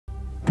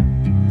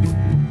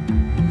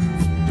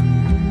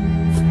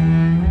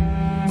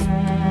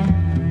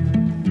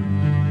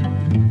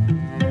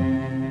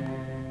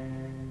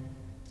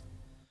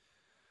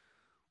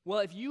Well,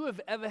 if you have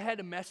ever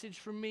had a message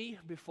from me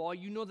before,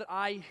 you know that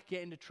I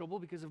get into trouble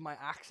because of my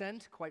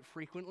accent quite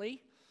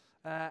frequently.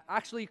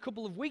 Actually, a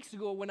couple of weeks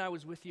ago when I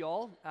was with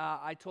y'all,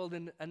 I told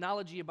an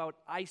analogy about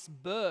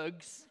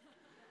icebergs,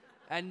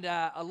 and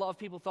a lot of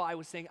people thought I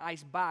was saying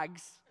ice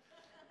bags.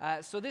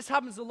 So this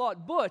happens a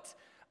lot, but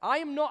I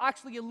am not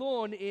actually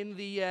alone in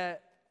the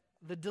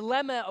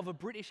dilemma of a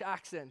British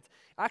accent.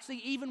 Actually,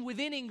 even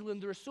within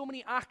England, there are so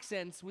many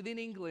accents within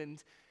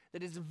England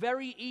that it's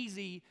very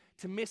easy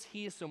to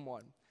mishear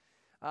someone.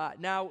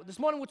 Now, this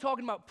morning we're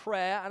talking about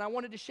prayer, and I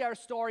wanted to share a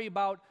story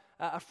about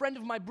a friend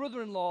of my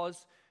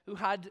brother-in-law's who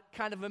had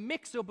kind of a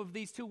mix-up of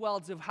these two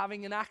worlds of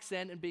having an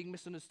accent and being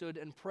misunderstood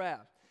and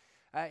prayer.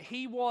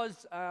 He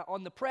was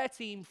on the prayer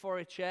team for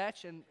a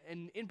church, and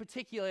in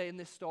particular in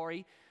this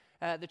story,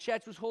 the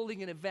church was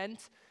holding an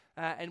event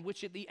in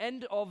which at the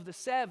end of the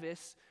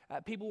service,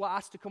 people were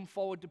asked to come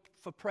forward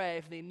for prayer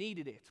if they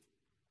needed it.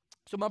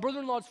 So my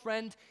brother-in-law's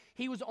friend,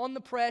 he was on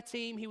the prayer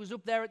team, he was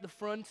up there at the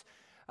front,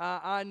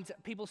 and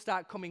people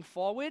start coming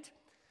forward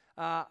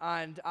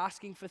and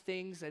asking for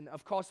things, and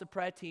of course the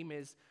prayer team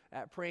is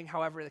praying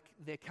however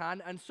they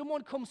can, and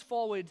someone comes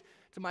forward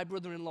to my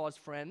brother-in-law's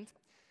friend,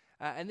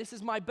 and this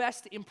is my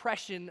best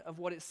impression of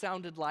what it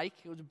sounded like.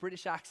 It was a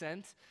British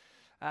accent.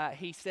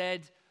 He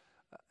said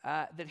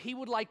that he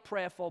would like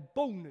prayer for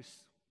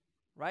boldness,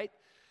 right?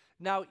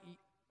 Now,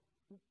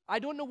 I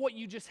don't know what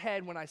you just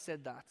heard when I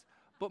said that,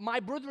 but my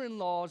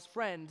brother-in-law's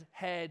friend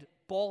had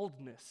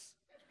baldness,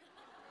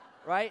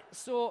 right?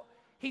 So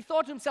he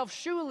thought to himself,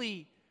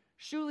 surely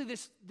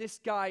this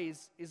guy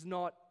is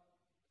not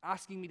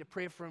asking me to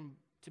pray for him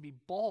to be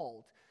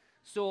bald.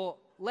 So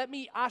let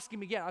me ask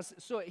him again.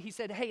 So he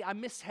said, hey, I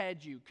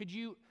misheard you. Could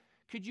you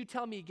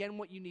tell me again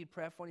what you need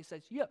prayer for? And he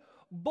says, yeah,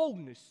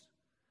 boldness.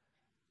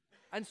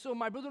 And so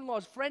my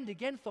brother-in-law's friend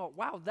again thought,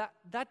 wow,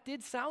 that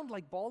did sound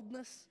like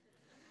baldness.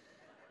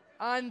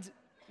 And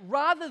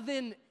rather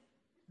than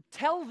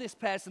tell this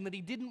person that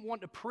he didn't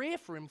want to pray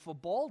for him for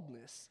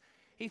baldness,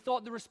 he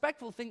thought the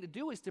respectful thing to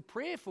do is to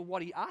pray for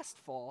what he asked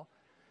for.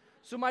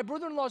 So my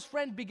brother-in-law's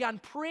friend began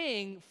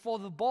praying for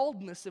the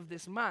baldness of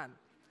this man.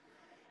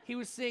 He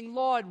was saying,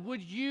 Lord,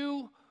 would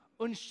you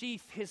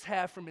unsheath his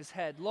hair from his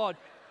head? Lord,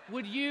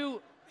 would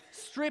you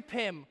strip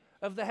him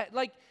of the head?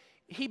 Like,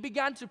 he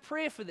began to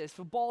pray for this,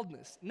 for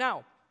baldness.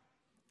 Now,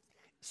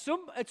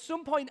 at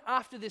some point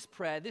after this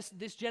prayer,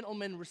 this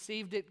gentleman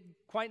received it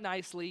quite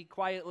nicely,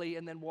 quietly,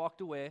 and then walked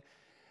away.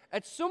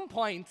 At some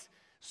point,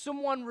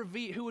 someone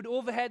who had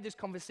overheard this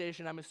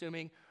conversation, I'm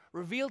assuming,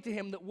 revealed to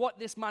him that what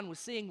this man was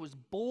saying was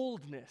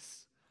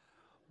boldness.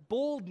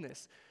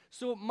 Boldness.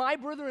 So my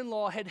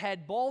brother-in-law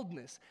had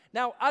baldness.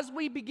 Now, as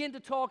we begin to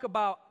talk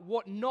about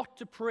what not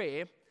to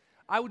pray,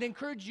 I would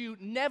encourage you,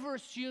 never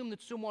assume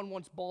that someone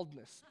wants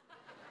baldness.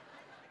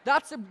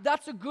 That's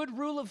a good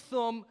rule of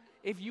thumb.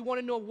 If you want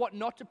to know what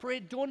not to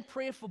pray, don't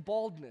pray for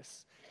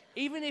baldness.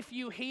 Even if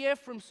you hear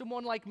from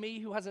someone like me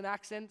who has an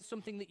accent,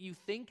 something that you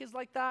think is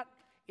like that,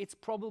 it's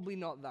probably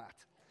not that.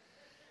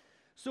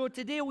 So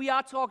today we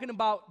are talking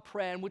about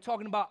prayer, and we're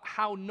talking about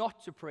how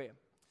not to pray.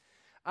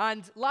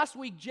 And last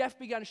week, Jeff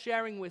began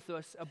sharing with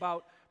us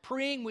about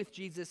praying with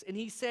Jesus, and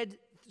he said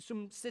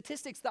some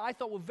statistics that I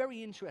thought were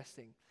very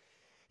interesting.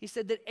 He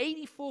said that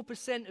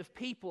 84% of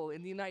people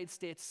in the United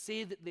States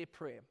say that they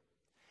pray.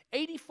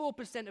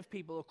 84% of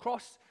people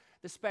across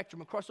the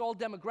spectrum, across all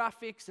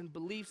demographics and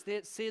belief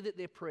states, say that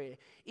they pray.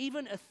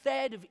 Even a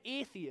third of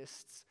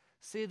atheists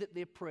say that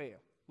they pray,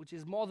 which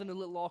is more than a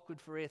little awkward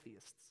for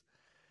atheists.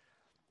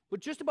 But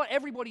just about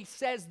everybody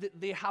says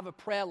that they have a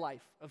prayer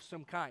life of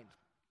some kind.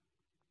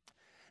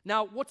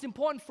 Now, what's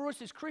important for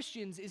us as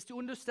Christians is to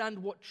understand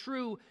what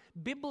true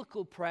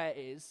biblical prayer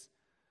is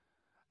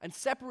and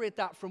separate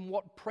that from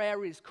what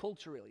prayer is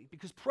culturally.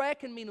 Because prayer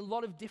can mean a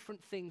lot of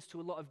different things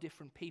to a lot of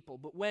different people.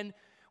 But when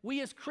we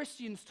as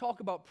Christians talk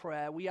about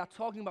prayer, we are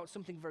talking about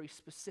something very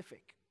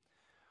specific.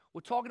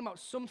 We're talking about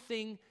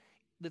something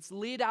that's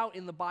laid out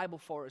in the Bible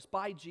for us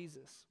by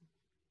Jesus.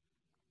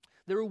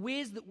 There are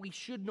ways that we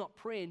should not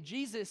pray, and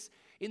Jesus,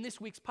 in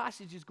this week's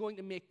passage, is going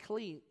to make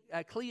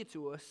clear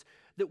to us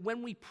that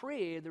when we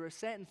pray, there are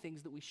certain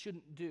things that we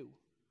shouldn't do.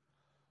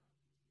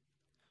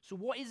 So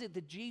what is it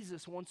that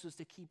Jesus wants us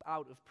to keep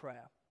out of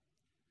prayer?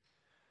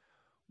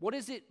 What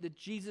is it that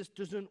Jesus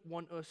doesn't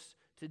want us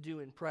to do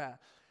in prayer?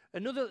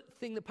 Another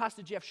thing that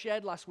Pastor Jeff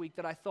shared last week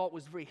that I thought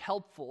was very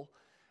helpful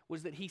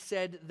was that he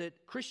said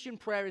that Christian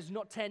prayer is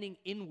not turning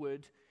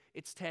inward,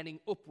 it's turning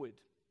upward.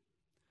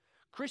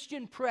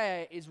 Christian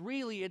prayer is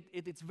really, at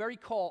its very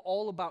core,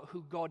 all about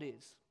who God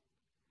is.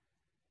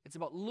 It's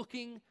about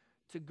looking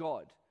to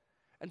God.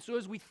 And so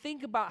as we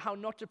think about how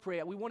not to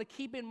pray, we want to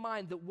keep in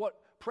mind that what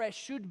prayer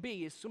should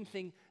be is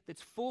something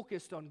that's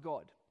focused on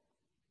God.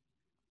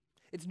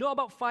 It's not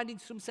about finding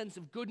some sense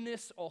of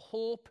goodness or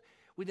hope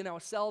within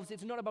ourselves.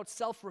 It's not about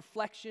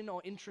self-reflection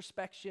or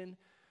introspection.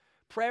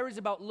 Prayer is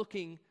about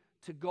looking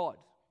to God.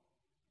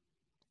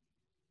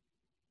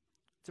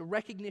 It's a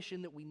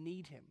recognition that we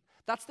need Him.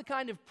 That's the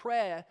kind of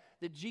prayer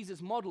that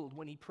Jesus modeled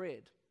when He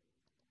prayed.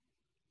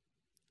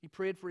 He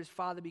prayed for His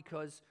Father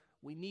because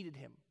we needed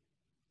Him.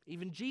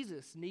 Even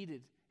Jesus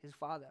needed his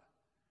Father.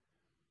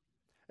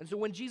 And so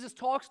when Jesus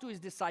talks to his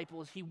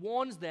disciples, he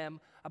warns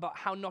them about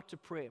how not to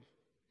pray.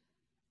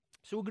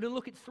 So we're going to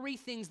look at three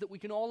things that we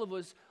can all of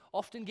us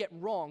often get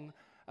wrong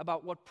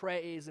about what prayer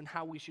is and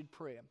how we should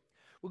pray.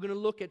 We're going to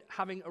look at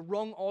having a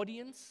wrong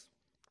audience,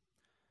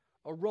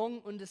 a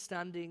wrong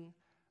understanding,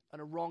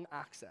 and a wrong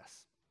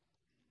access.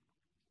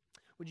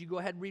 Would you go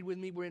ahead and read with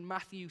me? We're in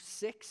Matthew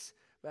 6,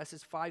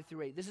 verses 5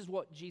 through 8. This is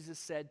what Jesus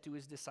said to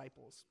his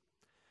disciples.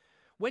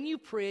 When you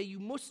pray, you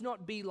must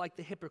not be like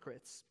the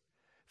hypocrites,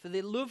 for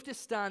they love to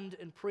stand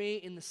and pray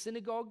in the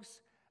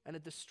synagogues and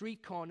at the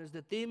street corners,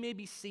 that they may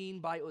be seen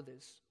by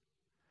others.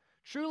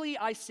 Truly,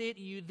 I say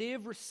to you, they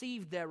have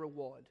received their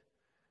reward.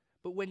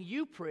 But when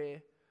you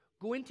pray,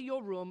 go into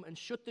your room and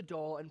shut the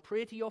door and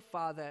pray to your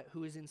Father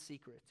who is in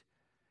secret.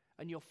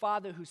 And your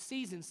Father who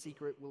sees in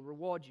secret will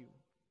reward you.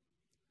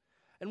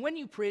 And when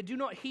you pray, do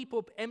not heap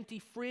up empty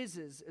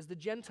phrases as the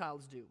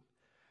Gentiles do,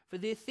 for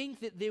they think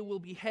that they will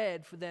be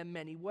heard for their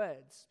many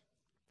words.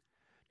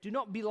 Do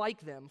not be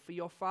like them, for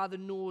your Father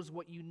knows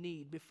what you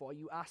need before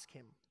you ask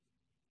him.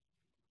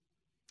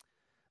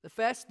 The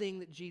first thing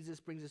that Jesus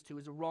brings us to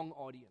is a wrong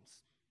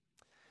audience.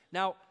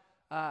 Now,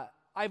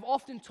 I've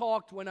often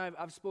talked when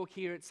I've spoke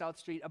here at South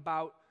Street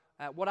about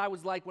what I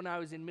was like when I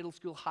was in middle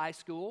school, high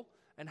school,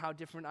 and how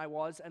different I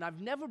was, and I've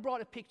never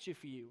brought a picture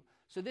for you.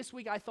 So this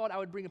week I thought I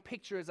would bring a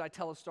picture as I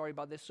tell a story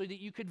about this so that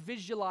you could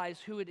visualize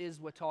who it is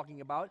we're talking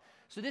about.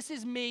 So this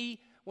is me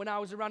when I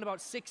was around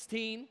about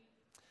 16.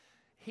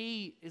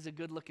 He is a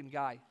good-looking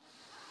guy.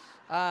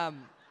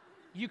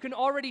 You can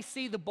already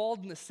see the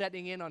baldness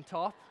setting in on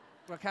top,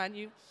 can't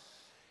you?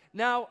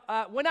 Now,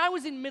 when I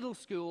was in middle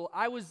school,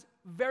 I was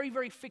very,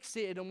 very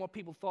fixated on what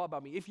people thought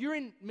about me. If you're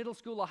in middle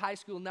school or high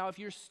school now, if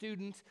you're a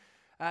student,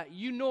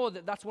 you know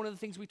that that's one of the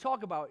things we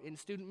talk about in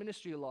student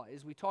ministry a lot,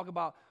 is we talk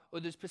about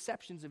others'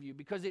 perceptions of you,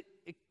 because it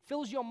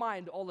fills your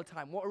mind all the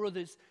time. What are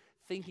others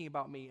thinking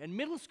about me? And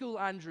middle school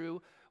Andrew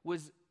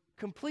was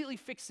completely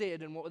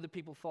fixated on what other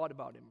people thought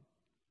about him.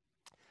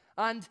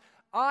 And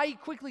I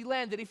quickly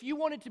learned that if you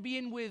wanted to be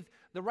in with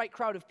the right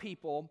crowd of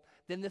people,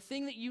 then the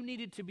thing that you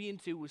needed to be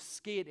into was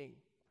skating,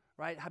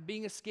 right?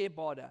 Being a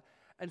skateboarder.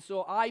 And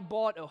so I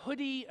bought a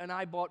hoodie, and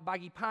I bought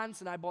baggy pants,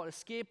 and I bought a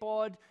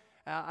skateboard.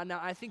 And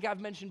I think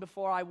I've mentioned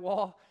before, I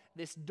wore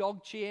this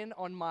dog chain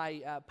on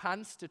my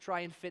pants to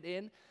try and fit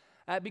in,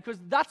 because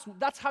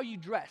that's how you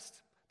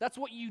dressed. That's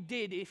what you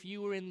did if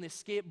you were in the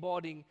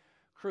skateboarding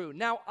crew.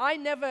 Now, I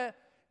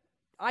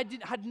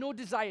had no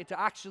desire to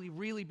actually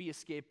really be a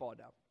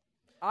skateboarder.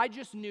 I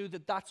just knew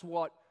that that's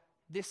what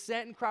this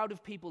certain crowd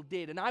of people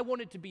did, and I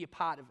wanted to be a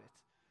part of it.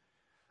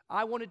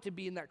 I wanted to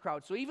be in that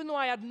crowd. So even though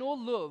I had no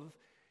love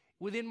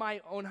within my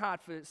own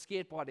heart for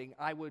skateboarding,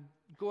 I would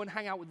go and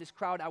hang out with this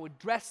crowd. I would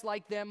dress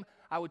like them.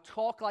 I would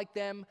talk like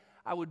them.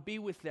 I would be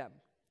with them.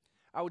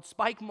 I would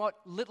spike what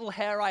little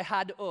hair I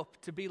had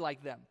up to be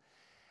like them.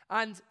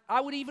 And I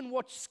would even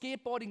watch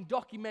skateboarding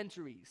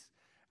documentaries.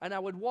 And I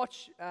would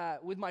watch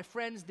with my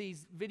friends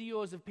these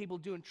videos of people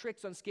doing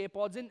tricks on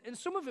skateboards. And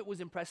some of it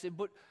was impressive,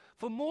 but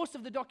for most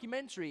of the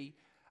documentary,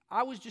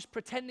 I was just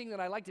pretending that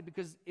I liked it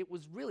because it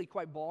was really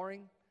quite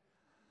boring.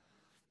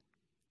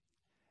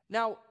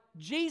 Now,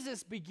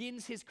 Jesus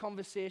begins his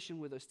conversation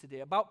with us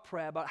today about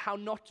prayer, about how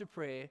not to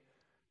pray,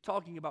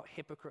 talking about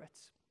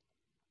hypocrites.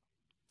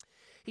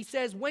 He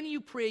says, when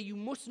you pray, you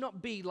must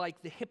not be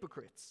like the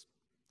hypocrites,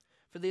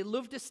 for they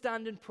love to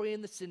stand and pray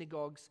in the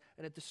synagogues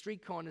and at the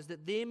street corners,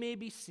 that they may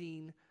be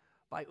seen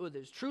by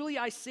others. Truly,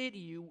 I say to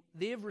you,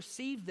 they have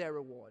received their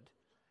reward.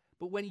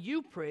 But when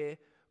you pray,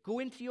 go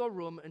into your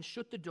room and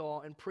shut the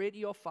door and pray to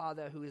your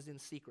Father who is in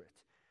secret.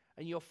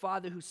 And your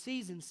Father who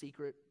sees in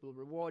secret will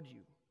reward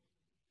you.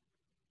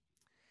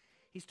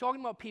 He's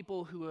talking about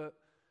people who are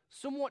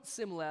somewhat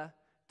similar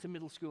to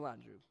middle school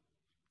Andrew.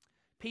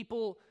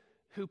 People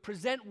who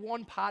present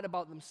one part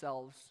about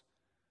themselves,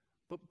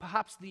 but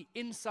perhaps the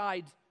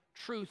inside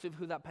truth of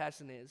who that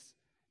person is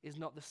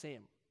not the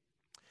same.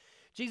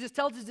 Jesus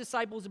tells his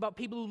disciples about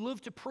people who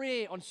love to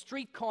pray on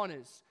street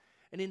corners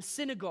and in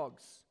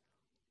synagogues,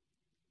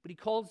 but he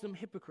calls them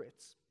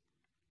hypocrites.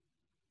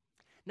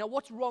 Now,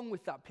 what's wrong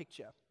with that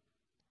picture?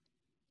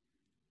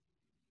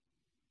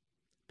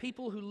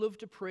 People who love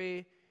to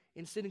pray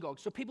in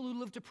synagogues. So people who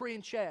love to pray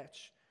in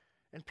church,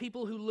 and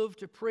people who love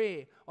to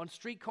pray on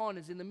street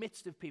corners in the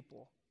midst of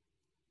people.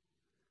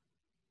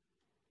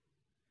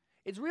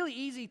 It's really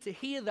easy to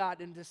hear that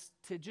and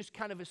to just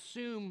kind of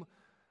assume,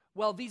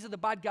 well, these are the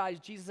bad guys.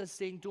 Jesus is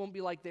saying, don't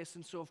be like this,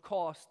 and so of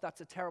course,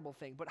 that's a terrible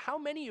thing. But how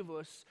many of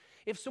us,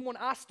 if someone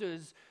asked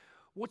us,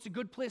 what's a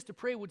good place to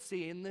pray, would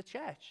say in the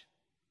church?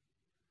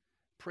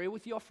 Pray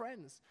with your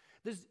friends.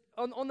 There's,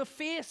 on the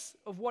face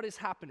of what is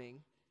happening,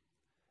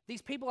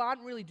 these people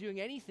aren't really doing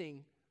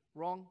anything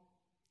wrong.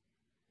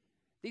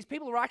 These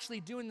people are actually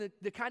doing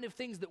the kind of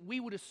things that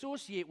we would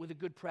associate with a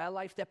good prayer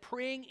life. They're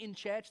praying in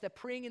church. They're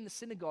praying in the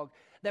synagogue.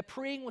 They're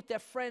praying with their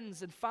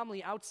friends and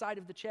family outside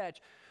of the church.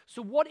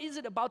 So what is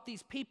it about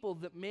these people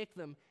that make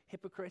them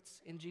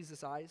hypocrites in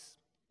Jesus' eyes?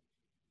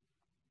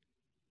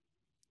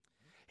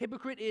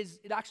 Hypocrite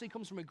it actually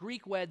comes from a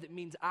Greek word that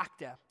means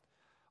actor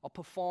or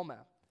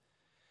performer.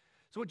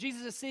 So what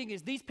Jesus is saying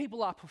is these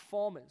people are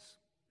performers.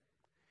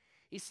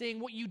 He's saying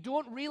what you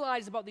don't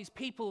realize about these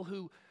people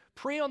who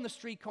pray on the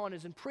street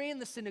corners and pray in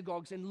the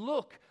synagogues and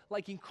look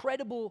like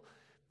incredible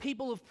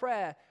people of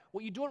prayer,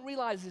 what you don't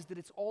realize is that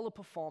it's all a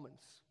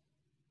performance.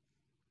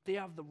 They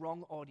have the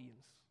wrong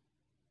audience.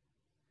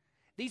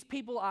 These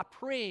people are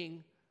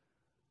praying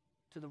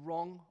to the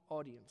wrong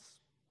audience.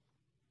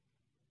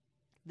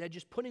 They're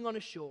just putting on a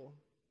show.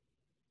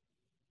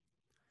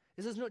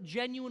 This is not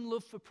genuine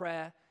love for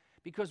prayer,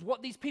 because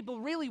what these people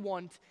really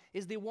want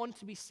is they want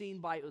to be seen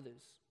by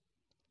others.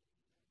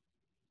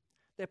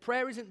 Their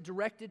prayer isn't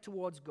directed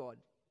towards God.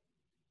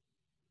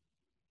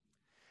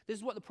 This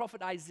is what the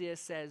prophet Isaiah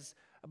says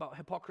about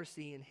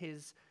hypocrisy in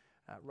his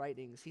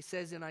writings. He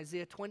says in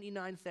Isaiah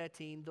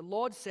 29:13, "The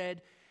Lord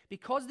said,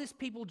 because this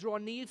people draw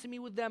near to me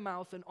with their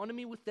mouth and honor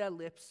me with their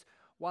lips,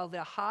 while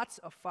their hearts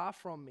are far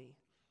from me,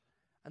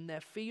 and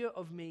their fear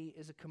of me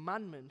is a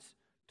commandment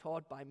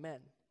taught by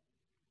men."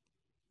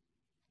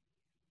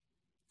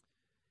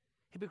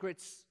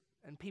 Hypocrites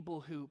and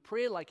people who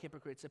pray like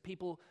hypocrites are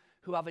people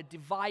who have a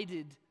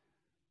divided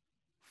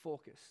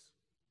focus.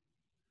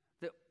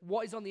 That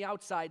what is on the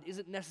outside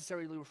isn't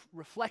necessarily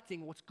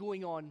reflecting what's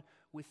going on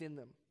within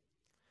them.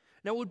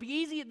 Now, it would be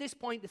easy at this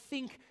point to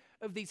think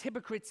of these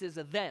hypocrites as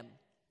a them.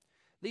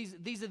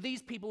 These are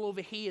these people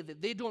over here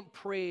that they don't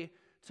pray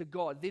to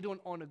God. They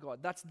don't honor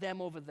God. That's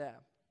them over there.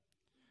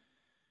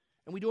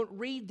 And we don't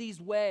read these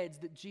words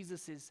that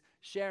Jesus is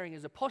sharing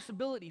as a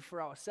possibility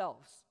for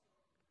ourselves.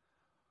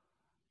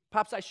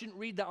 Perhaps I shouldn't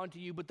read that onto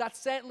you, but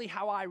that's certainly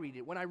how I read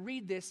it. When I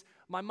read this,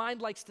 my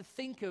mind likes to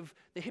think of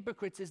the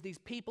hypocrites as these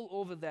people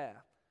over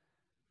there.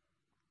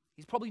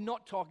 He's probably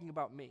not talking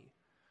about me.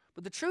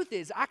 But the truth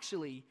is,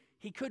 actually,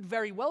 he could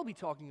very well be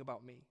talking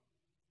about me.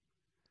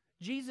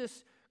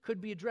 Jesus could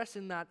be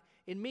addressing that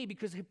in me,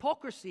 because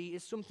hypocrisy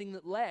is something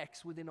that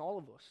lurks within all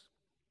of us.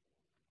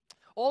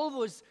 All of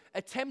us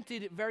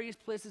attempted at various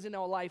places in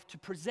our life to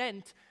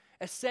present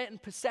a certain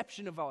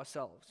perception of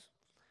ourselves.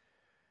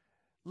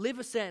 Live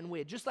a certain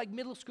way, just like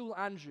middle school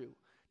Andrew,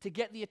 to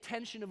get the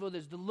attention of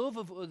others, the love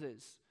of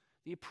others,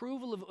 the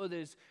approval of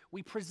others.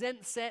 We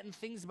present certain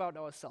things about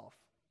ourselves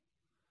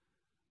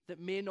that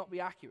may not be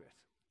accurate.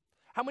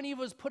 How many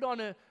of us put on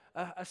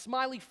a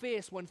smiley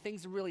face when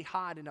things are really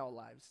hard in our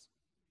lives?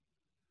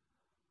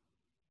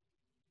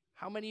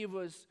 How many of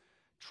us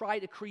try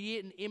to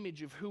create an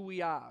image of who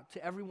we are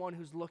to everyone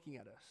who's looking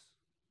at us?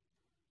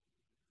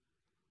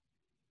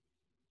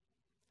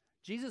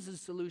 Jesus'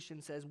 solution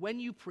says, when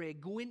you pray,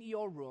 go into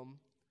your room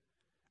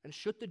and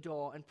shut the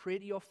door and pray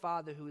to your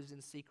Father who is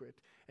in secret.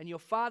 And your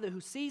Father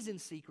who sees in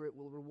secret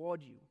will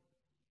reward you.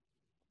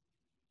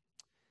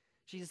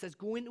 Jesus says,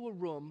 go into a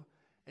room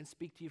and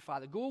speak to your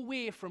Father. Go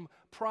away from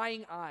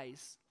prying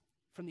eyes,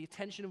 from the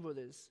attention of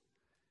others,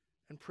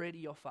 and pray to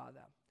your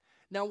Father.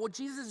 Now, what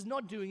Jesus is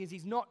not doing is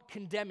he's not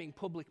condemning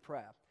public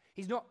prayer.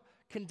 He's not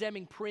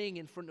condemning praying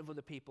in front of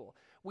other people.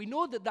 We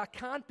know that that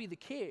can't be the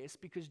case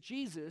because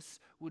Jesus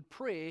would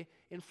pray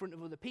in front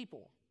of other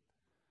people.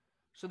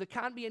 So there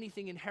can't be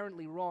anything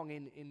inherently wrong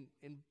in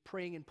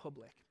praying in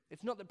public.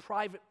 It's not that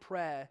private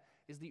prayer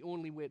is the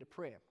only way to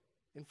pray.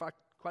 In fact,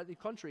 quite the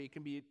contrary, it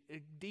can be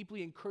a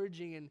deeply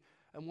encouraging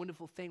and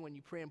wonderful thing when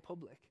you pray in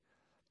public.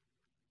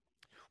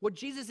 What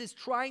Jesus is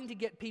trying to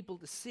get people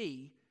to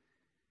see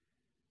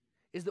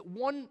is that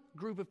one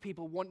group of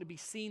people want to be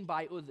seen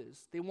by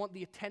others. They want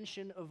the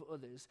attention of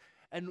others.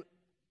 And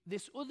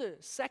this other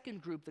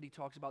second group that he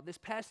talks about, this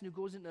person who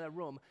goes into their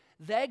room,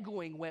 they're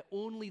going where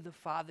only the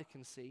Father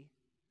can see.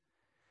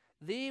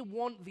 They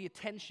want the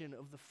attention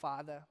of the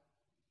Father.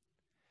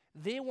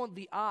 They want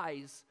the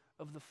eyes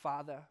of the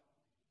Father.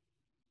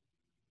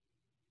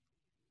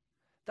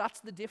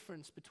 That's the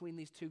difference between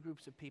these two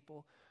groups of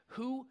people,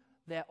 who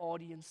their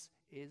audience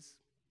is.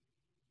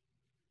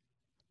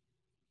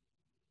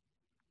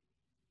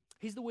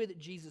 Here's the way that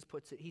Jesus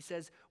puts it. He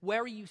says,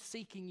 where are you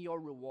seeking your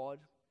reward?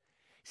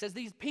 He says,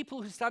 these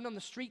people who stand on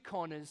the street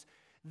corners,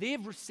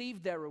 they've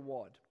received their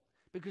reward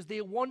because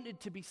they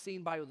wanted to be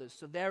seen by others.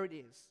 So there it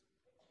is.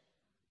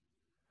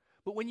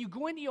 But when you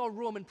go into your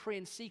room and pray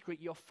in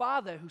secret, your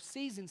Father who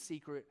sees in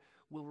secret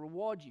will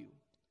reward you.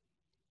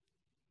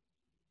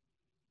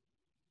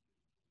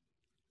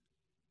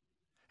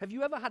 Have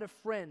you ever had a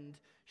friend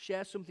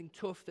share something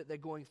tough that they're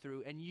going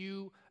through and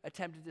you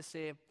attempted to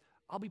say,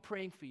 I'll be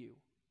praying for you.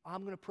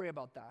 I'm going to pray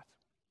about that.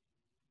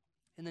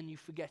 And then you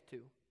forget to.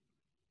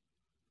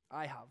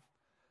 I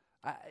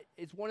have.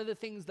 It's one of the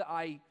things that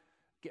I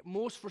get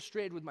most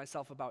frustrated with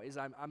myself about is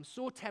I'm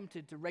so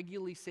tempted to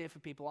regularly say for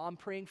people, I'm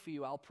praying for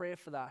you, I'll pray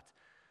for that.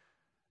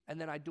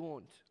 And then I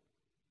don't.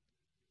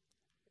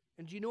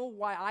 And do you know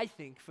why I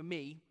think, for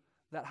me,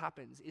 that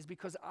happens? Is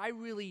because I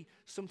really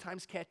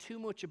sometimes care too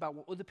much about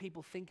what other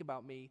people think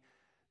about me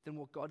than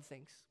what God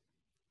thinks.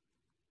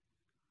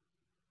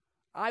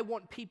 I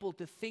want people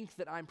to think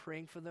that I'm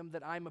praying for them,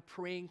 that I'm a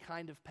praying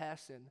kind of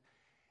person,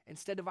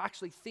 instead of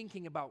actually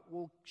thinking about,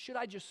 well, should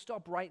I just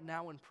stop right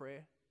now and pray?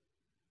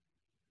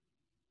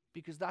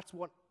 because that's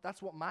what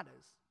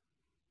matters.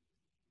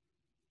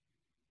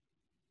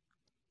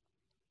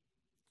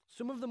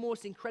 Some of the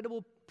most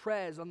incredible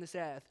prayers on this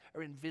earth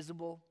are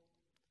invisible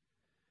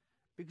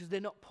because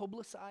they're not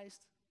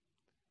publicized,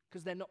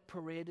 because they're not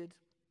paraded.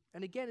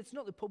 And again, it's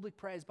not that public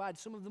prayer is bad.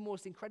 Some of the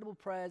most incredible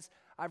prayers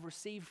I've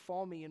received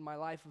for me in my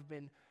life have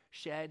been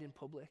shared in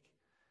public.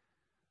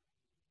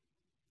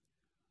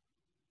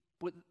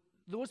 But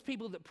those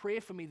people that pray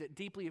for me that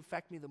deeply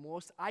affect me the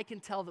most, I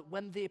can tell that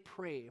when they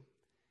pray,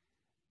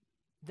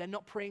 they're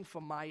not praying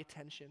for my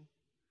attention.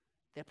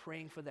 They're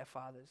praying for their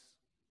Father's.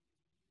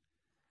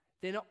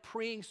 They're not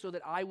praying so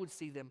that I would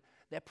see them.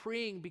 They're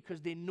praying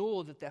because they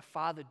know that their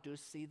Father does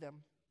see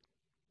them.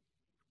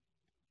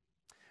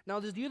 Now,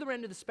 there's the other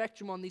end of the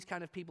spectrum on these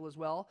kind of people as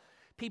well.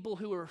 People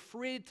who are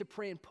afraid to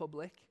pray in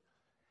public.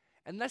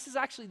 And this is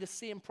actually the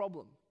same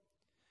problem.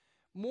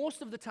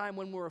 Most of the time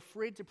when we're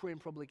afraid to pray in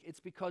public, it's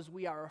because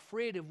we are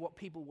afraid of what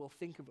people will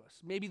think of us.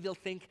 Maybe they'll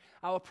think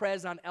our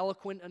prayers aren't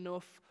eloquent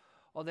enough,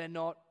 or they're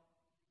not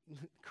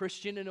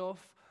Christian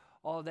enough,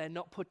 or they're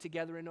not put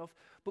together enough.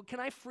 But can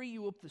I free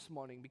you up this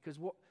morning? Because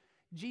what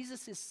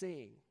Jesus is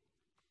saying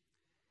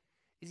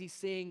is he's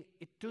saying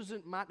it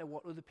doesn't matter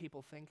what other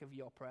people think of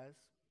your prayers.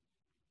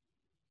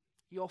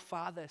 Your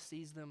Father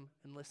sees them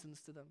and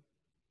listens to them.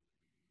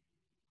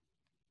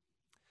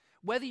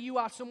 Whether you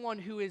are someone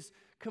who is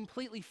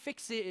completely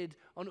fixated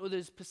on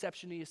others'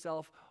 perception of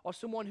yourself or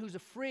someone who's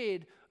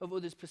afraid of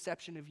others'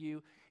 perception of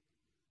you,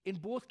 in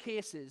both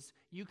cases,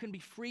 you can be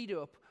freed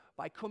up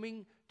by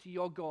coming to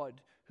your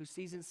God who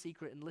sees in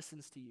secret and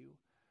listens to you,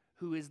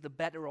 who is the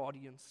better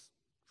audience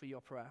for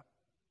your prayer.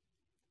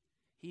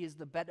 He is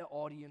the better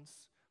audience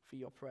for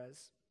your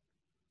prayers.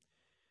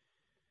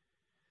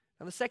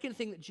 And the second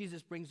thing that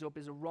Jesus brings up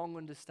is a wrong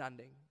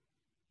understanding.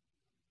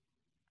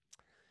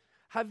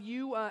 Have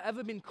you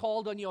ever been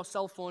called on your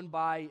cell phone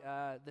by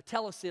the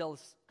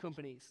telesales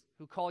companies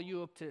who call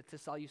you up to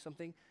sell you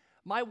something?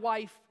 My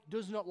wife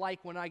does not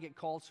like when I get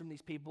calls from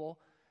these people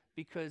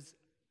because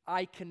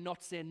I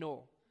cannot say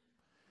no.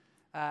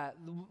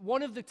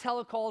 One of the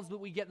telecalls that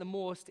we get the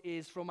most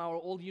is from our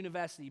old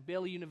university,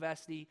 Baylor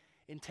University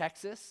in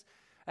Texas.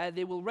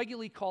 They will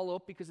regularly call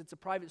up because it's a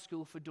private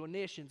school for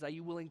donations. Are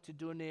you willing to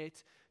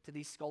donate to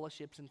these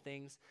scholarships and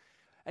things?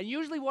 And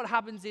usually what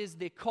happens is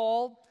they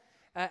call,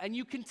 and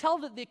you can tell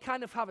that they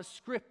kind of have a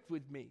script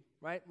with me,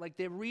 right? Like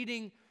they're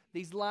reading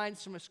these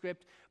lines from a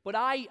script, but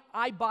I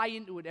buy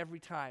into it every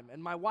time.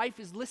 And my wife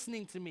is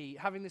listening to me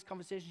having this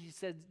conversation. She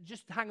said,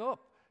 just hang up.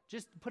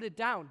 Just put it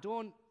down.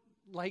 Don't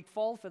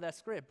fall for that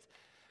script.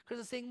 Because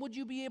they're saying, would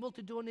you be able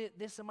to donate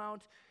this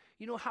amount?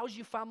 How's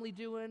your family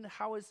doing?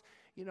 How is,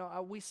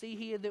 we see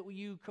here that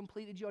you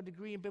completed your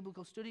degree in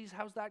biblical studies.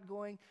 How's that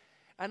going?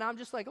 And I'm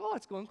just like, oh,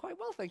 it's going quite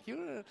well, thank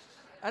you.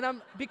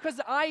 And because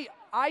I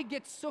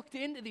get sucked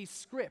into these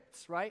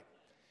scripts, right?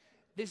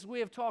 This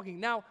way of talking.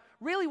 Now,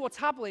 really what's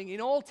happening in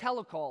all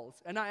telecalls,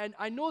 and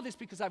I know this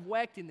because I've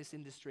worked in this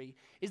industry,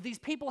 is these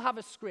people have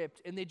a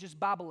script and they just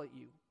babble at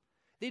you.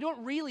 They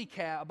don't really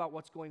care about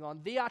what's going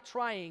on. They are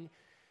trying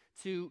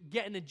to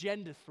get an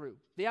agenda through.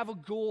 They have a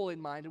goal in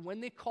mind, and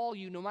when they call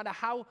you, no matter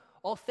how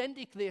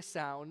authentic they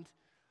sound,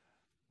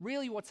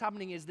 really what's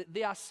happening is that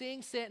they are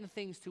saying certain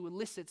things to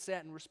elicit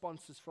certain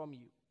responses from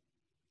you,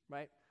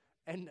 right?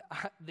 And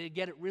they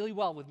get it really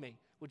well with me,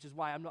 which is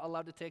why I'm not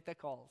allowed to take their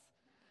calls.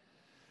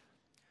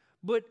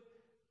 But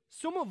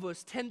some of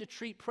us tend to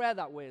treat prayer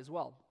that way as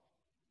well.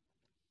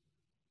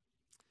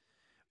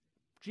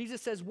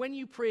 Jesus says, when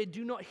you pray,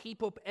 do not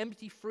heap up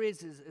empty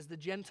phrases as the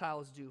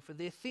Gentiles do, for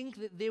they think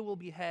that they will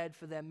be heard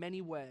for their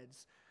many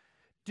words.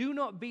 Do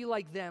not be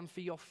like them,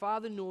 for your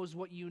Father knows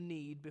what you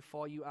need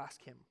before you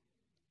ask him.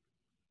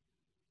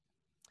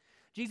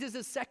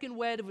 Jesus' second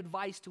word of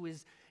advice to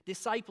his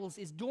disciples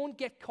is don't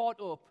get caught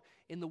up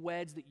in the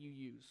words that you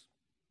use.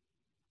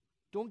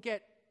 Don't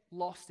get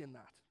lost in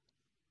that.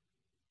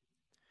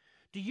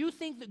 Do you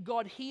think that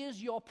God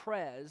hears your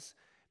prayers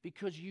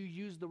because you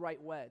use the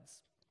right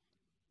words?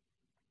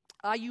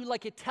 Are you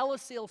like a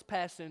telesales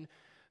person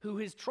who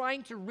is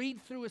trying to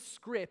read through a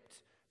script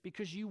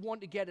because you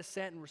want to get a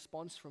certain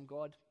response from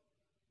God?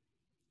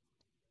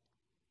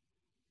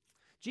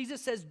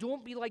 Jesus says,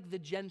 don't be like the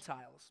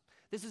Gentiles.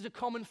 This is a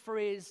common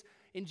phrase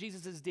in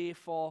Jesus' day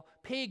for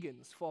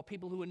pagans, for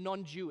people who are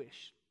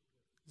non-Jewish.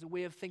 It's a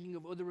way of thinking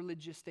of other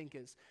religious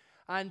thinkers.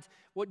 And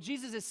what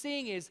Jesus is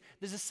saying is,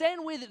 there's a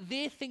certain way that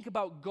they think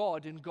about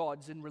God and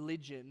gods and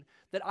religion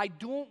that I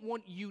don't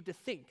want you to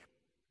think.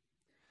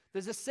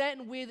 There's a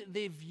certain way that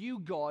they view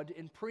God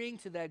in praying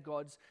to their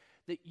gods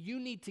that you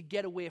need to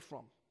get away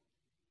from.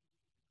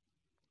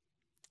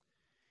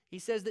 He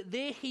says that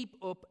they heap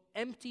up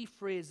empty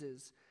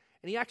phrases,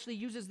 and he actually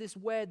uses this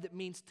word that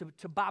means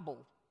to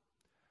babble,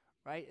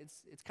 right?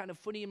 It's kind of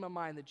funny in my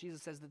mind that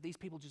Jesus says that these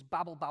people just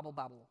babble, babble,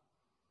 babble.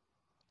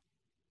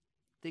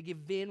 They give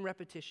vain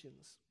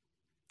repetitions.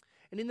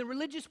 And in the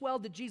religious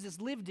world that Jesus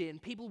lived in,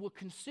 people were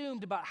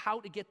consumed about how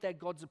to get their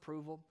God's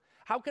approval.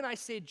 How can I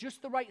say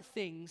just the right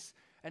things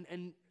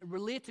and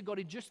relate to God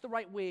in just the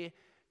right way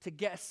to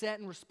get a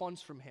certain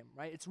response from him,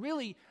 right? It's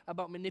really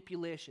about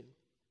manipulation.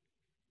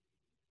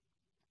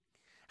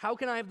 How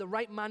can I have the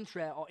right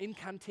mantra or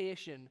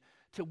incantation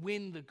to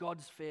win the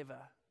God's favor?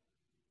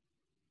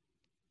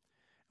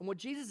 And what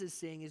Jesus is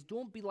saying is,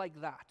 don't be like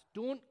that.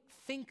 Don't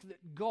think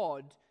that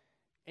God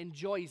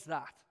enjoys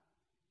that.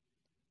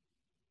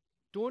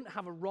 Don't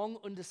have a wrong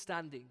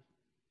understanding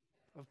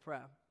of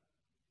prayer.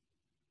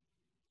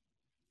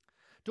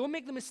 Don't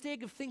make the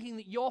mistake of thinking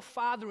that your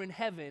Father in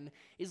heaven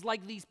is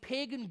like these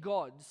pagan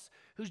gods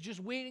who's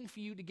just waiting for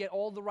you to get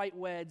all the right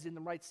words in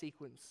the right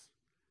sequence.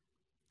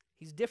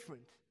 He's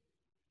different.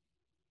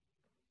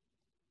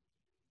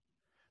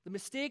 The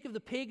mistake of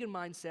the pagan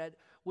mindset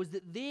was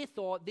that they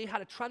thought they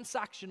had a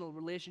transactional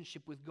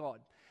relationship with God,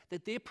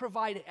 that they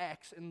provide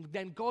X and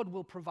then God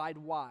will provide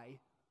Y.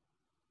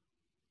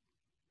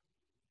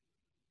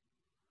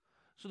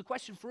 So the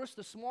question for us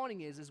this morning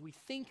is, as we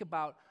think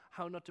about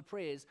how not to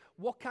pray, is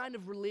what kind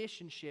of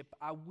relationship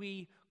are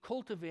we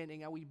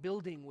cultivating, are we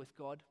building with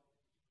God?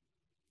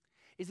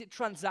 Is it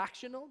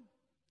transactional?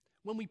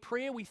 When we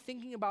pray, are we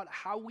thinking about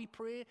how we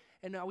pray,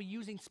 and are we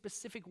using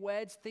specific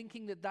words,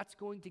 thinking that that's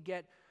going to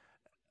get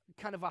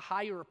kind of a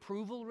higher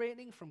approval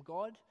rating from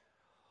God?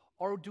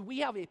 Or do we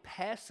have a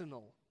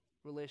personal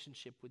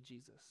relationship with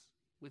Jesus,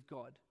 with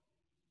God?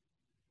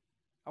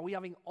 Are we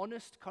having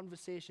honest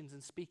conversations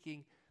and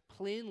speaking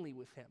plainly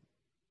with him?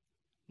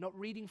 Not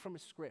reading from a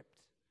script,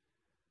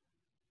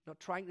 not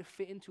trying to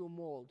fit into a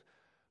mold,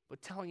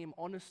 but telling him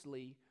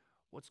honestly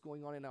what's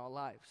going on in our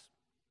lives.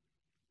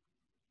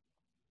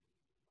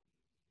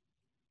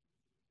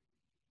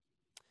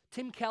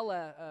 Tim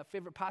Keller, a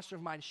favorite pastor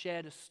of mine,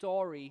 shared a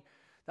story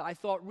that I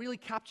thought really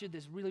captured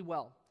this really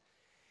well.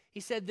 He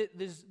said that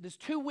there's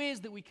two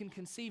ways that we can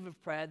conceive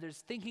of prayer. There's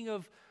thinking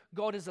of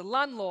God as a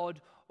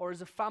landlord or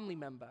as a family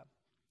member.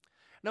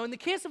 Now, in the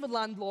case of a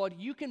landlord,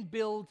 you can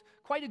build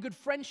quite a good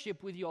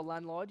friendship with your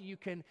landlord. You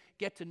can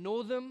get to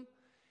know them.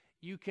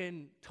 You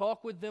can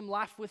talk with them,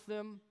 laugh with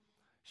them,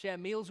 share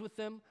meals with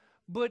them.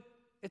 But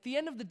at the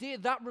end of the day,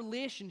 that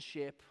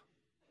relationship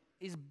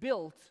is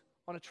built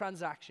on a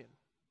transaction,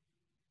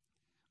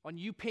 on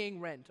you paying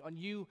rent, on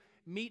you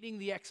meeting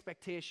the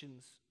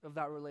expectations of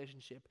that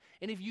relationship.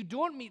 And if you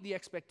don't meet the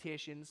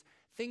expectations,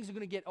 things are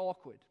going to get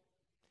awkward.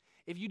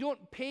 If you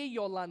don't pay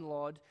your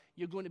landlord,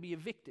 you're going to be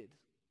evicted.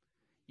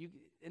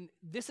 And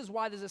this is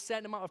why there's a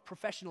certain amount of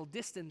professional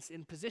distance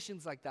in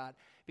positions like that,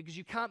 because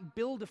you can't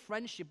build a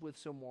friendship with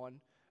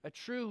someone, a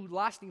true,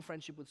 lasting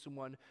friendship with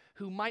someone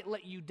who might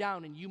let you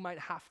down and you might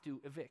have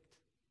to evict.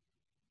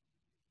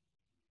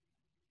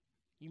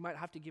 You might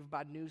have to give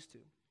bad news to.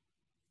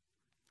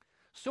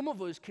 Some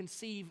of us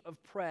conceive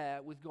of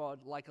prayer with God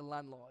like a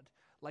landlord,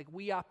 like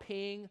we are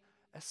paying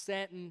a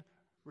certain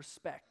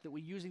respect, that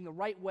we're using the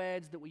right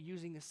words, that we're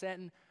using a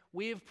certain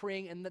way of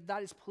praying, and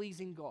that is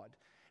pleasing God.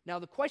 Now,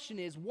 the question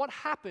is, what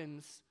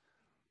happens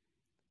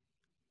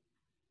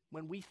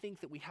when we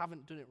think that we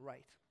haven't done it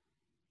right?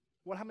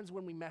 What happens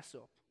when we mess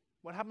up?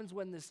 What happens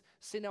when there's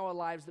sin in our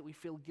lives that we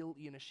feel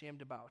guilty and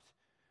ashamed about?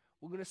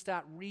 We're going to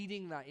start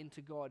reading that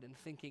into God and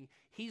thinking,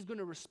 he's going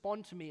to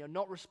respond to me or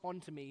not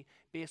respond to me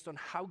based on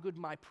how good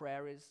my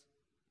prayer is.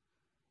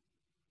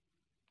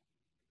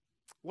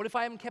 What if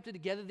I haven't kept it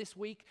together this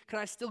week? Can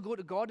I still go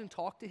to God and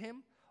talk to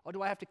him? Or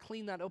do I have to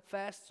clean that up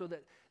first so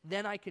that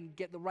then I can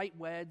get the right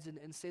words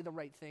and say the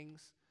right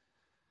things?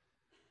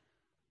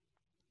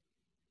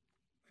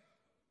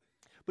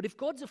 But if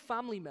God's a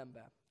family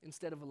member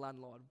instead of a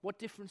landlord, what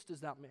difference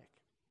does that make?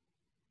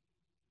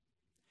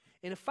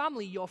 In a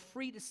family, you're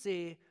free to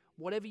say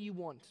whatever you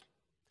want.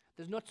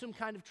 There's not some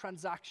kind of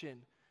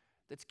transaction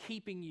that's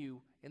keeping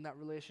you in that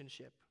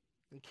relationship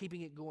and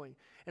keeping it going.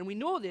 And we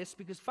know this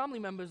because family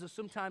members are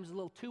sometimes a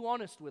little too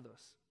honest with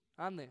us,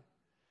 aren't they?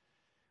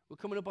 We're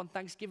coming up on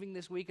Thanksgiving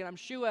this week, and I'm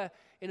sure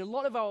in a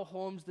lot of our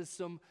homes there's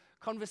some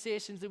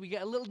conversations that we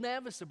get a little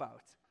nervous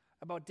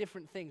about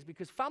different things,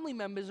 because family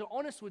members are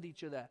honest with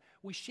each other.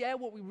 We share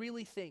what we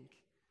really think.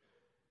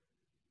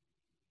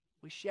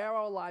 We share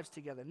our lives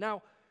together.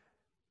 Now,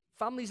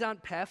 families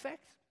aren't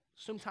perfect.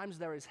 Sometimes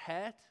there is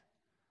hurt.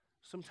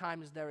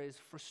 Sometimes there is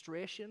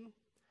frustration.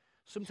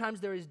 Sometimes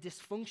there is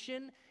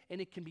dysfunction,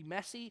 and it can be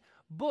messy.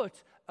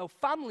 But a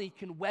family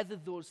can weather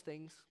those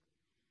things.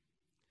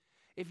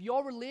 If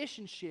your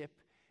relationship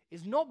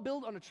is not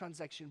built on a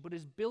transaction, but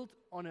is built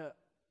on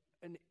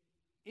an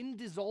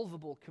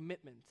indissoluble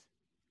commitment,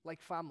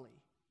 like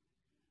family,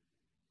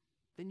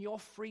 then you're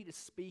free to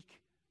speak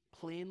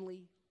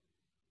plainly,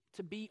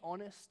 to be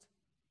honest.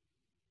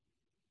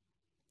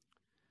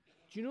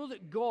 Do you know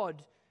that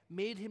God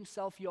made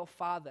himself your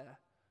father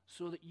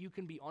so that you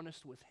can be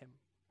honest with him?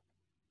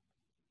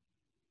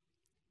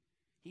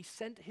 He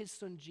sent his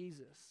son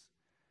Jesus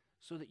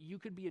so that you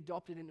could be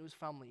adopted into his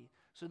family,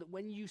 so that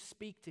when you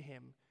speak to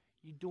him,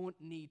 you don't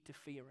need to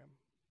fear him.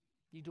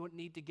 You don't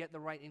need to get the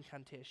right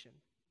incantation,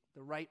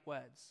 the right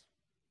words.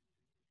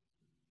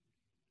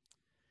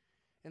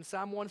 In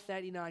Psalm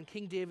 139,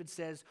 King David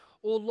says,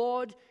 "O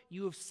Lord,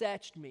 you have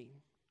searched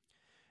me,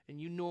 and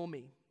you know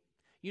me.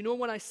 You know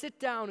when I sit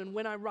down and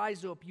when I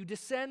rise up. You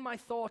discern my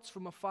thoughts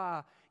from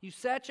afar. You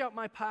search out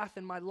my path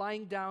and my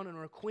lying down and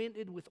are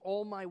acquainted with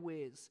all my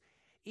ways.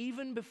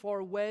 Even before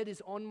a word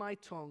is on my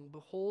tongue,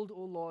 behold,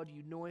 O Lord,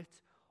 you know it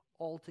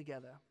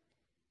altogether.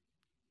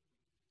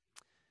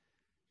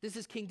 This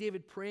is King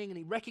David praying, and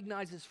he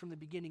recognizes from the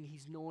beginning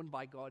he's known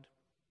by God.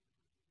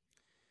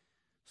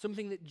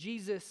 Something that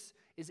Jesus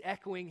is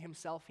echoing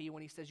himself here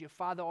when he says, your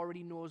Father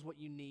already knows what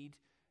you need.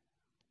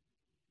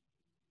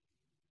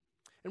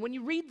 And when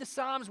you read the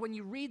Psalms, when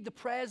you read the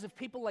prayers of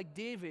people like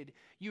David,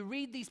 you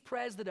read these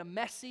prayers that are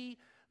messy,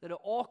 that are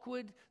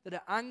awkward, that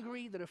are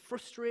angry, that are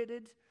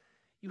frustrated.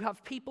 You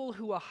have people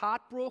who are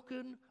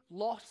heartbroken,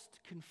 lost,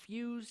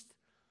 confused,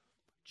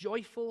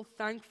 joyful,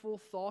 thankful,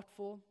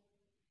 thoughtful.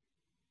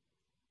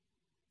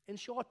 In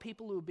short,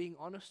 people who are being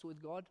honest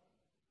with God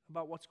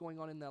about what's going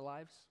on in their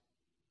lives.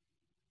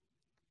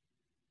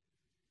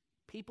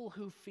 People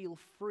who feel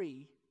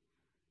free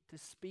to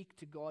speak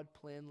to God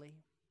plainly.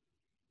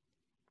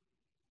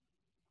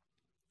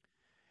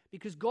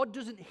 Because God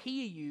doesn't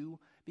hear you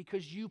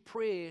because you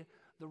pray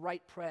the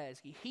right prayers.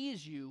 He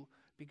hears you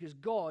because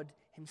God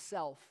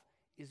himself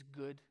is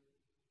good.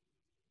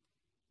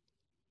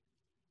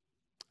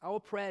 Our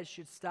prayers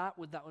should start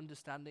with that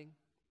understanding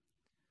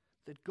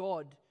that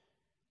God,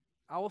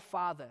 our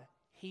Father,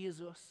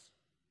 hears us,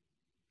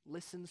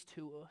 listens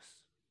to us.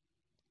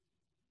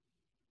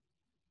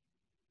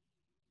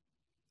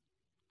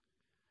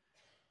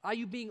 Are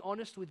you being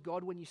honest with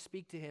God when you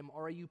speak to him,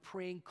 or are you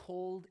praying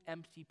cold,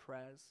 empty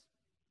prayers?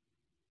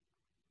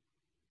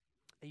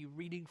 Are you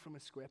reading from a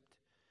script?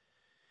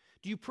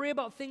 Do you pray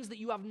about things that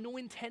you have no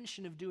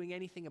intention of doing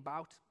anything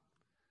about?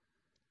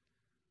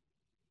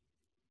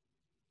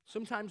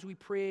 Sometimes we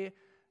pray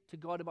to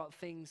God about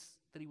things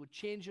that he would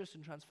change us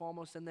and transform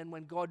us, and then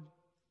when God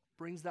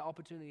brings that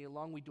opportunity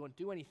along, we don't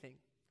do anything.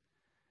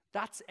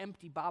 That's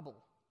empty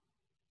babble.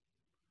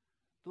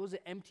 Those are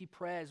empty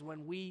prayers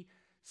when we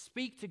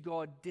speak to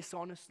God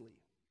dishonestly.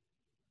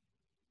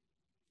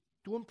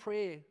 Don't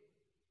pray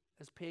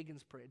as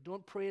pagans pray.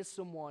 Don't pray as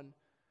someone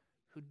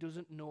who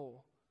doesn't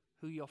know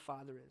who your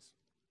Father is.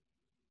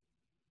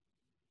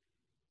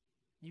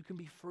 You can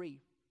be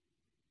free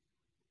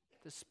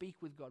to speak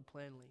with God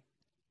plainly.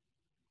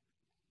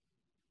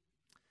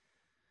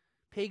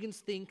 Pagans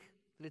think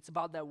that it's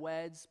about their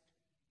words,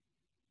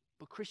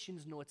 but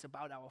Christians know it's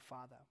about our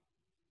Father.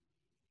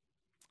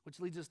 Which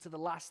leads us to the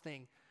last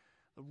thing,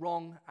 the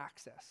wrong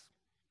access.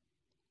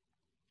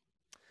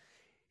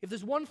 If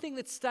there's one thing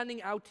that's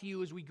standing out to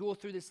you as we go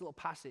through this little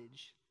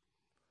passage,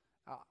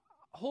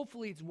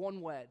 hopefully it's one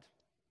word.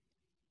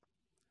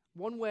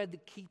 One word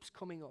that keeps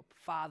coming up,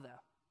 Father.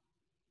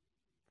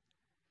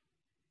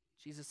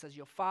 Jesus says,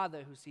 your Father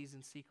who sees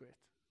in secret.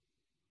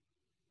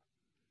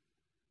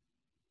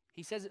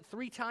 He says it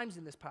 3 times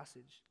in this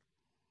passage.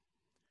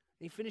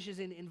 And he finishes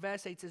in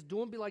verse 8, says,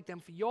 don't be like them,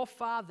 for your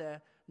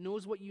Father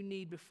knows what you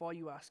need before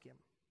you ask him.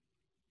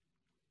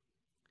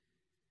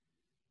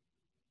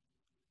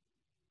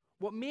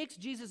 What makes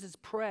Jesus'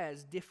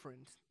 prayers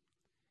different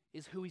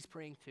is who he's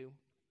praying to.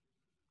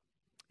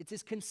 It's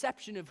his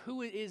conception of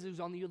who it is who's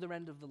on the other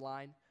end of the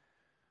line.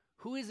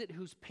 Who is it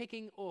who's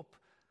picking up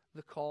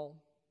the call?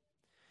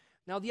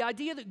 Now, the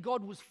idea that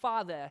God was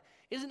Father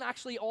isn't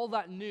actually all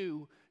that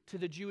new to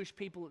the Jewish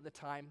people at the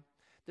time.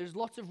 There's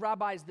lots of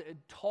rabbis that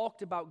had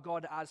talked about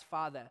God as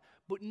Father,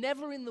 but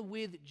never in the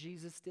way that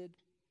Jesus did.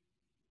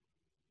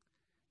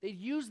 They'd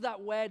used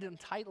that word and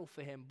title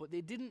for him, but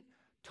they didn't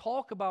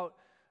talk about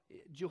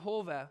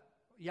Jehovah,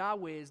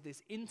 Yahweh, as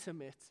this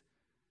intimate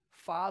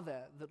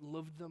Father that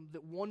loved them,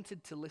 that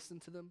wanted to listen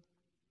to them.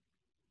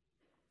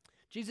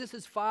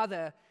 Jesus'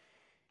 Father,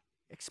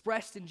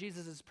 expressed in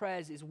Jesus'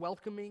 prayers, is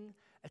welcoming,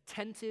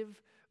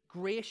 attentive,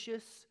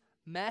 gracious,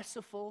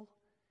 merciful,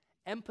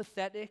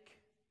 empathetic,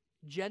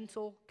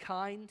 gentle,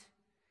 kind.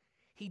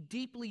 He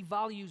deeply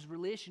values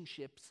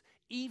relationships,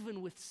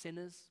 even with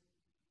sinners.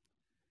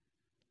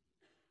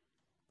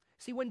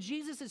 See, when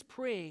Jesus is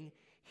praying,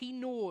 he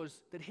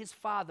knows that his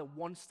Father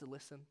wants to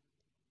listen.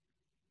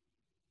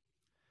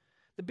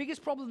 The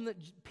biggest problem that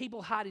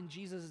people had in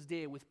Jesus'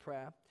 day with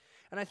prayer,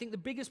 and I think the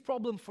biggest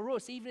problem for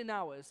us, even in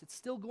ours, it's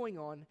still going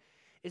on,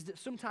 is that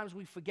sometimes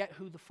we forget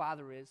who the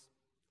Father is.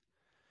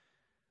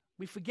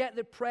 We forget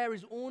that prayer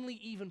is only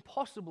even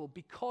possible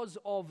because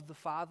of the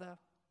Father.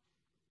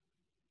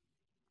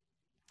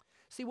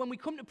 See, when we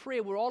come to pray,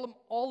 we're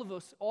all of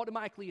us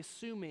automatically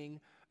assuming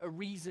a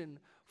reason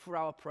for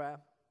our prayer.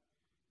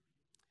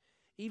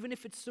 Even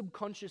if it's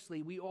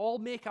subconsciously, we all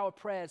make our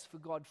prayers for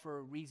God for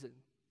a reason.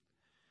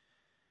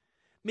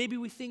 Maybe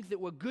we think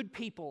that we're good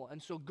people,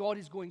 and so God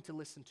is going to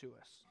listen to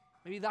us.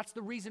 Maybe that's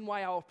the reason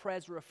why our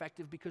prayers are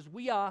effective, because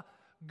we are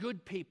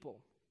good people.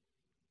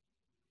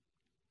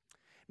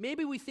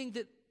 Maybe we think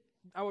that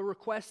our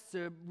requests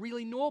are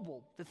really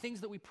noble. The things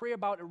that we pray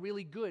about are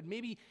really good.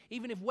 Maybe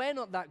even if we're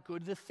not that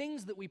good, the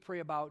things that we pray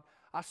about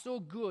are so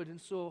good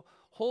and so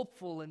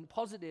hopeful and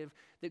positive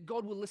that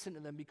God will listen to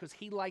them because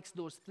he likes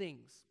those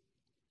things.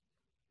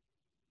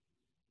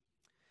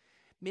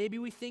 Maybe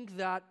we think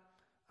that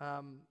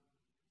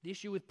the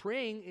issue with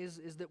praying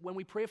is that when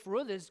we pray for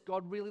others,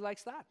 God really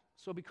likes that.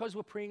 So because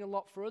we're praying a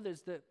lot for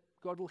others, that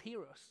God will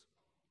hear us.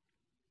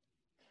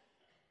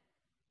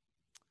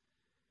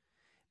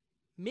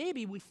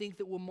 maybe we think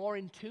that we're more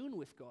in tune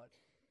with God.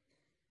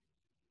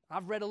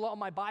 I've read a lot of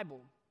my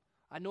Bible.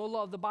 I know a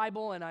lot of the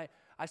Bible, and I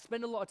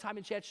spend a lot of time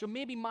in church, so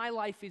maybe my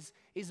life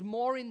is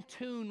more in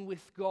tune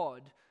with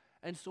God,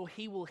 and so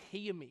he will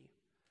hear me.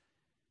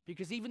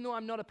 Because even though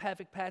I'm not a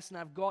perfect person,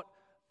 I've got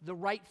the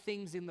right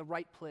things in the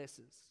right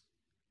places.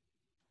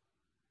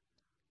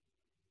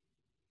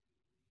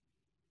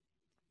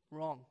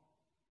 Wrong.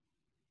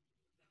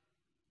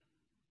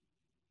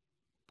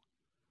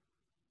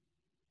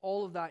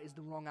 All of that is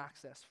the wrong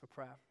access for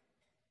prayer.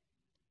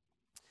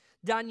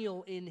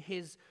 Daniel, in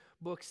his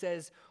book,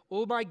 says,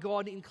 "O my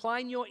God,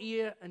 incline your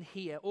ear and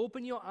hear.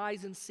 Open your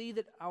eyes and see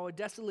that our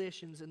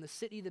desolations and the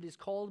city that is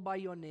called by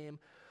your name.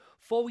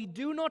 For we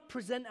do not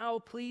present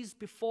our pleas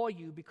before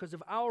you because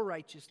of our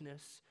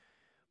righteousness,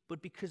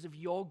 but because of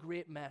your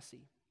great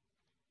mercy."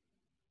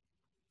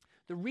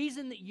 The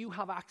reason that you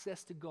have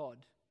access to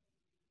God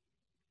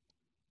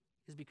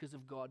is because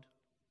of God.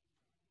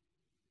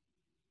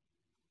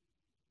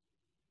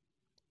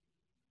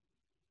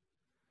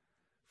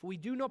 For we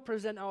do not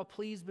present our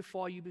pleas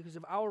before you because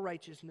of our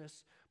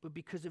righteousness, but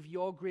because of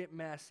your great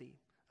mercy.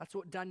 That's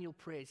what Daniel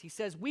prays. He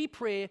says, we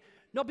pray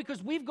not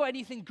because we've got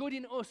anything good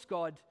in us,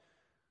 God,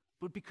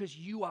 but because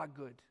you are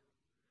good,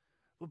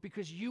 but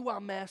because you are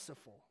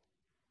merciful.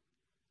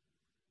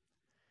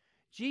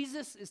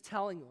 Jesus is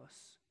telling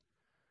us,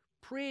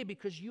 pray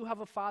because you have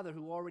a Father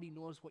who already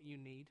knows what you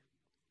need,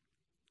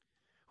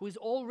 who is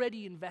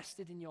already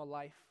invested in your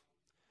life,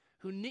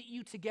 who knit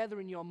you together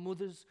in your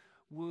mother's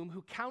womb,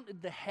 who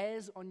counted the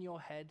hairs on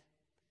your head,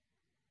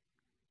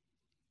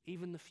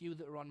 even the few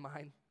that are on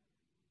mine.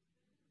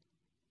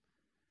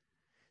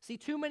 See,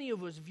 too many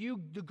of us view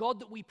the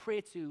God that we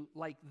pray to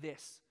like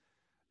this,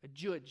 a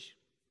judge.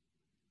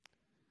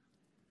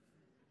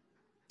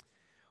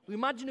 We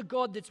imagine a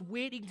God that's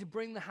waiting to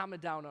bring the hammer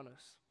down on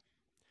us,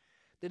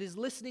 that is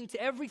listening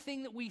to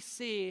everything that we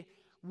say,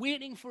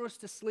 waiting for us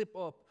to slip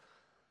up.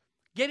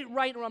 Get it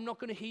right or I'm not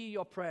going to hear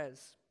your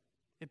prayers.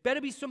 It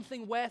better be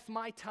something worth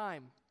my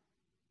time.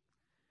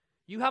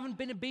 You haven't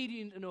been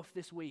obedient enough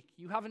this week.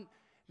 You haven't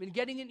been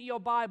getting into your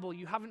Bible.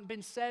 You haven't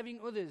been serving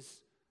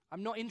others.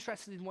 I'm not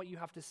interested in what you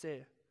have to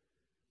say.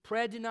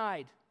 Prayer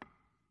denied.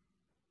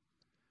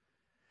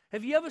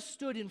 Have you ever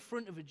stood in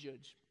front of a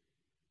judge?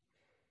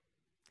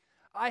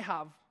 I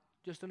have,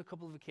 just on a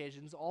couple of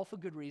occasions, all for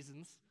good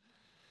reasons.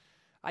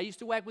 I used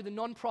to work with a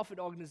non-profit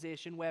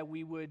organization where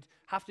we would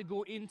have to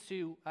go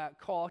into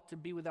court to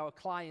be with our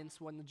clients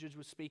when the judge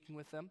was speaking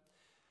with them.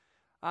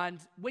 And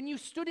when you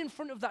stood in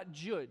front of that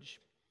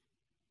judge,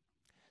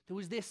 there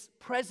was this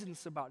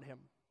presence about him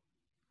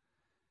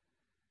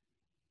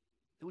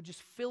that would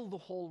just fill the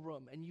whole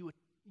room. And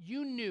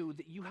you knew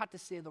that you had to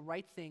say the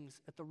right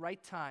things at the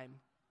right time.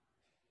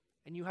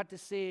 And you had to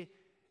say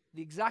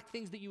the exact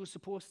things that you were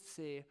supposed to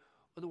say.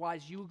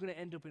 Otherwise, you were going to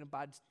end up in a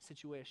bad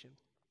situation.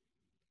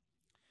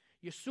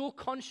 You're so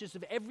conscious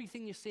of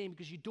everything you're saying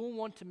because you don't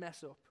want to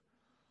mess up.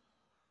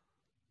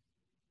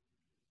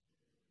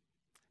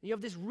 You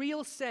have this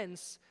real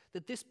sense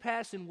that this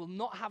person will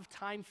not have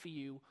time for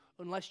you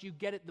unless you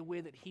get it the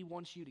way that he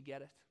wants you to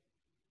get it.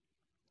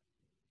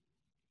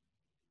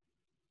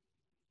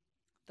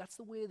 That's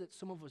the way that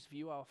some of us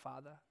view our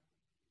Father.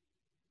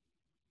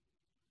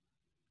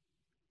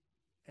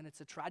 And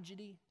it's a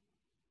tragedy.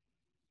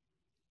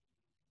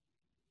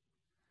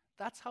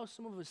 That's how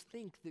some of us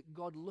think that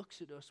God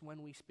looks at us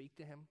when we speak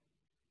to him.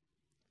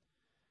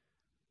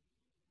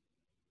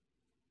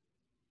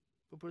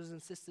 But brothers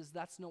and sisters,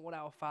 that's not what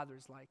our Father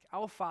is like.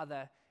 Our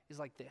Father is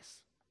like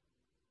this.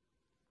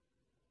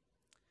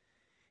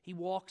 He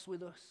walks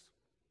with us.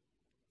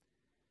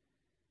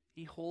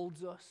 He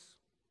holds us.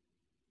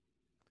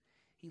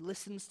 He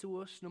listens to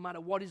us no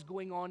matter what is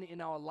going on in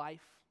our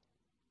life.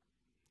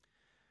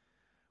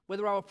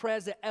 Whether our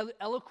prayers are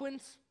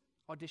eloquent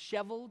or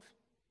disheveled,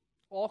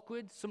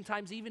 awkward,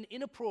 sometimes even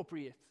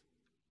inappropriate,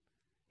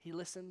 he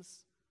listens.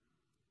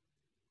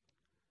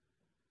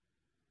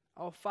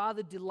 Our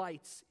Father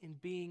delights in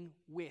being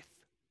with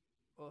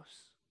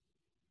us.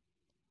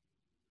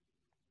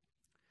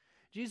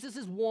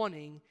 Jesus'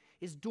 warning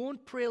is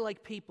don't pray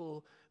like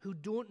people who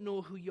don't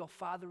know who your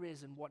Father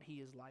is and what he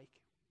is like.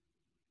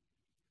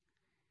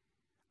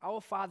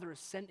 Our Father has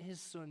sent his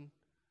Son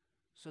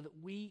so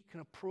that we can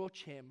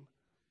approach him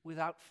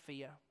without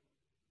fear.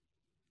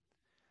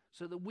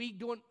 So that we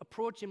don't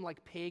approach him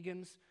like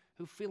pagans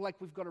who feel like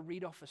we've got to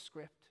read off a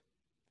script.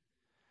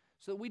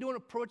 So that we don't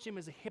approach him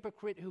as a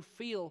hypocrite who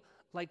feel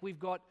like we've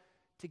got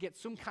to get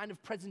some kind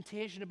of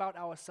presentation about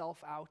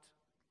ourselves out.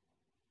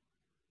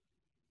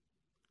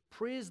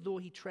 Pray as though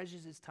he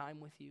treasures his time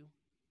with you,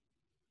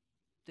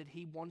 that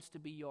he wants to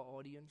be your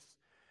audience.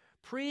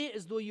 Pray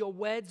as though your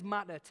words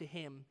matter to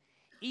him,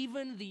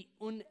 even the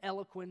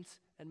uneloquent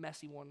and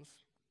messy ones.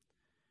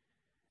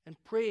 And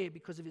pray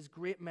because of his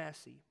great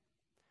mercy,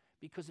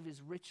 because of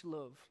his rich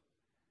love,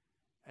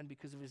 and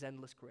because of his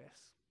endless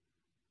grace.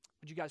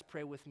 Would you guys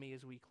pray with me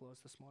as we close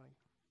this morning?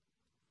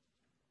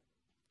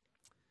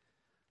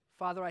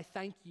 Father, I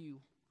thank you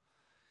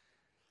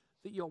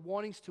that your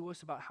warnings to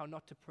us about how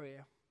not to pray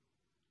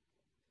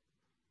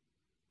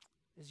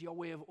is your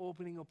way of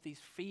opening up these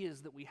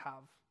fears that we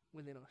have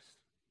within us,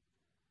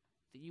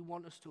 that you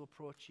want us to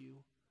approach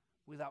you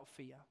without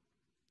fear.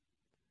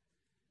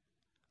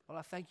 Lord,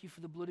 I thank you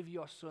for the blood of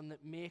your Son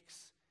that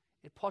makes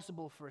it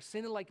possible for a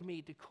sinner like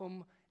me to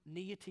come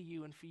near to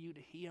you and for you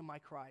to hear my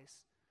cries.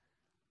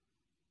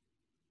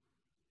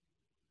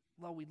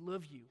 Lord, we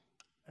love you.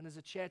 And as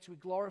a church, we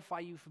glorify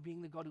you for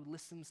being the God who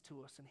listens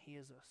to us and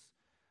hears us.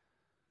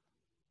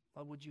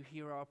 Lord, would you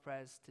hear our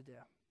prayers today?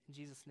 In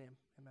Jesus' name,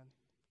 amen.